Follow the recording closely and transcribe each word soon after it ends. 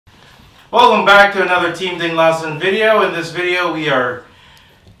Welcome back to another Team Dinglasan video. In this video, we are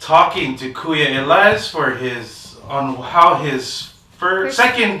talking to Kuya Elias for his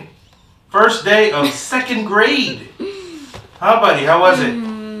first day of second grade. Huh, buddy? How was it?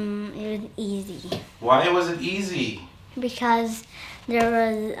 It was easy. Why was it easy? Because there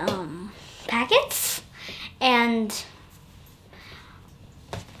was packets and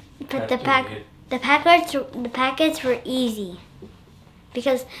the packets were easy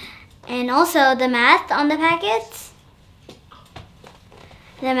and also the math on the packets.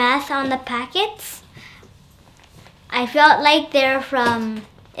 I felt like it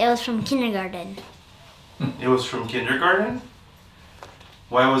was from kindergarten. It was from kindergarten?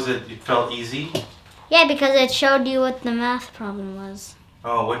 Why was it felt easy? Yeah, because it showed you what the math problem was.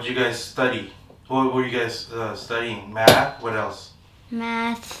 Oh, what did you guys study? What were you guys studying? Math? What else?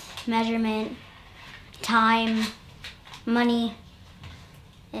 Math, measurement, time, money,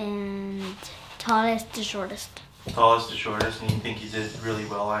 and tallest to shortest. Tallest to shortest, and you think you did really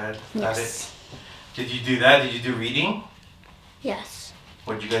well at it? Yes. Did you do that? Did you do reading? Yes.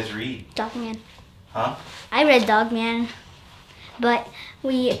 What did you guys read? Dogman. Huh? I read Dogman, but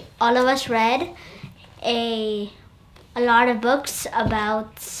all of us read a lot of books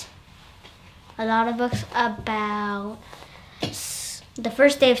about the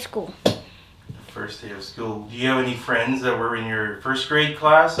first day of school. First day of school. Do you have any friends that were in your first grade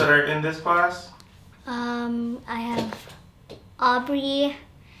class that are in this class? I have Aubrey,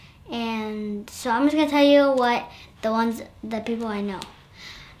 and so I'm just gonna tell you the people I know.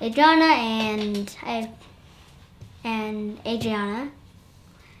 Adriana and Adriana,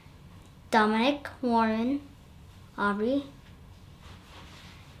 Dominic, Warren, Aubrey,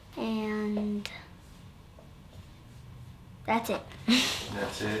 and that's it.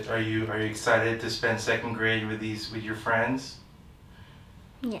 That's it. Are you excited to spend second grade with your friends?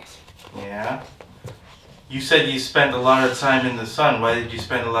 Yes. Yeah. You said you spent a lot of time in the sun. Why did you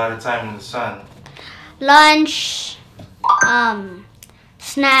spend a lot of time in the sun? Lunch,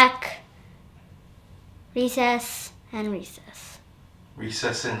 snack, recess, and recess.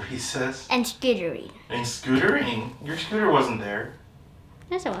 Recess and recess? And scootering. And scootering? Your scooter wasn't there.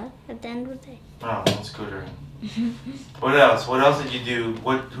 Yes, it was. At the end of the day. Oh, and scootering. What else? What else did you do?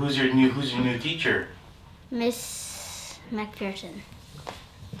 Who's your new teacher? Miss McPherson.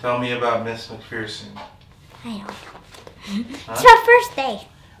 Tell me about Miss McPherson. I don't know. Huh? It's my first day.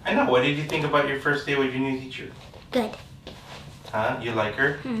 I know. What did you think about your first day with your new teacher? Good. Huh? You like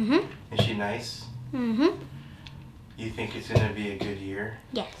her? Mm-hmm. Is she nice? Mm-hmm. You think it's going to be a good year?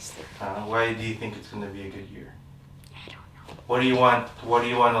 Yes. Why do you think it's going to be a good year? I don't know. What do you want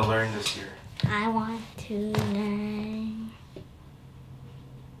to learn this year? I want to learn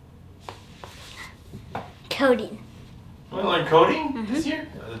coding. You want to learn coding this year?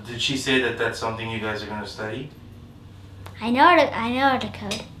 Did she say that that's something you guys are going to study? I know how to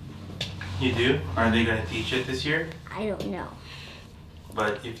code. You do? Are they going to teach it this year? I don't know.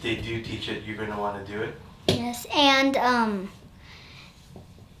 But if they do teach it, you're going to want to do it? Yes, and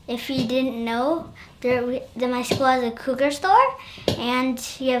if you didn't know, my school has a Cougar store, and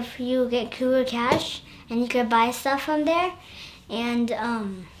you get Cougar Cash, and you could buy stuff from there, and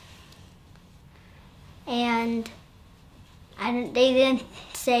they didn't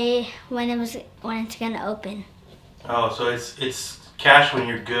say when it's gonna open. Oh, so it's cash when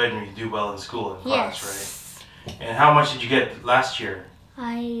you're good and you do well in school and class, Yes. right? And how much did you get last year?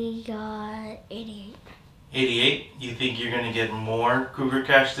 I got 88. 88? You think you're going to get more Cougar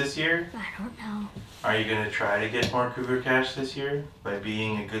Cash this year? I don't know. Are you going to try to get more Cougar Cash this year by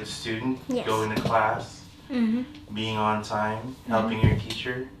being a good student, Yes. going to class, being on time, helping your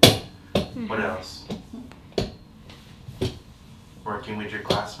teacher? What else? Working with your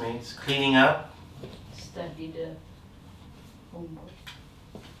classmates, cleaning up? Study the homework.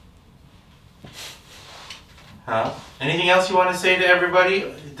 Huh? Anything else you want to say to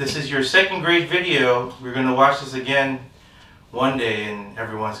everybody? This is your second grade video. We're going to watch this again one day and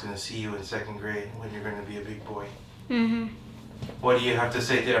everyone's going to see you in second grade when you're going to be a big boy. What do you have to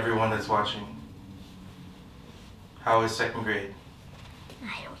say to everyone that's watching? How is second grade?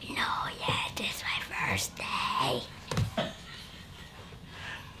 I don't know yet. It's my first day.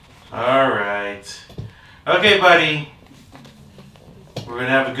 Alright. Okay, buddy. We're going to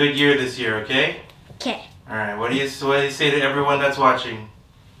have a good year this year, okay? Okay. Alright, what do you say to everyone that's watching?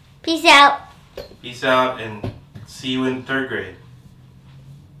 Peace out. Peace out and see you in third grade.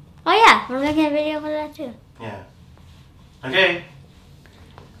 Oh yeah, we're making a video for that too. Yeah. Okay.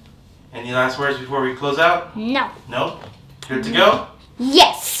 Any last words before we close out? No. No? Good to go?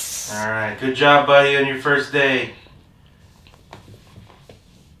 Yes. Alright, good job, buddy, on your first day.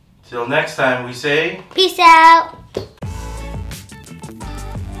 Till next time, we say... Peace out.